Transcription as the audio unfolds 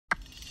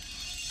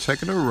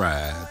Taking a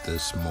ride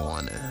this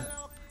morning.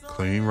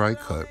 Clean right,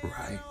 cut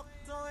right.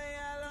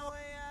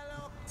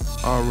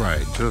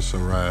 Alright, just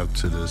arrived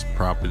to this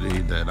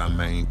property that I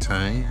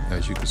maintain.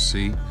 As you can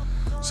see,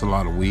 it's a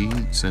lot of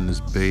weeds in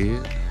this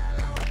bed.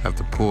 Have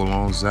to pull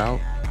lawns out,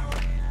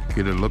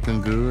 get it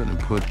looking good, and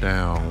put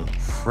down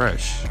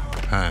fresh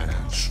pine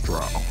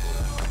straw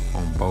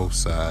on both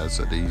sides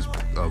of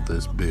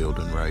this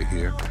building right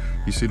here.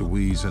 You see the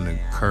weeds in the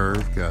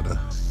curve, gotta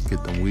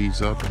get the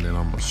weeds up, and then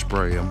I'm gonna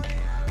spray them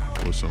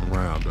with some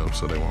Roundup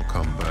so they won't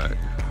come back.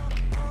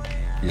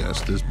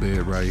 Yes, this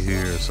bed right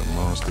here is a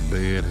monster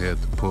bed.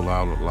 Had to pull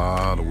out a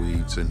lot of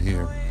weeds in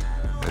here.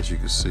 As you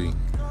can see,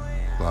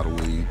 a lot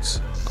of weeds.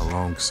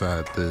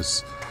 Alongside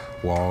this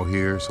wall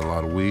here, it's a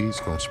lot of weeds.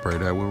 Gonna spray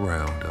that with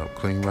Roundup.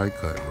 Clean right,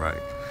 cut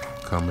right.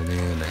 Coming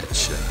in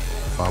at ya.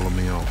 Follow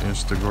me on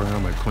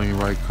Instagram at Clean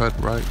Right, Cut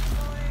Right.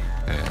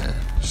 And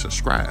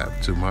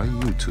subscribe to my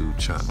YouTube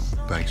channel.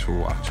 Thanks for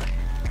watching.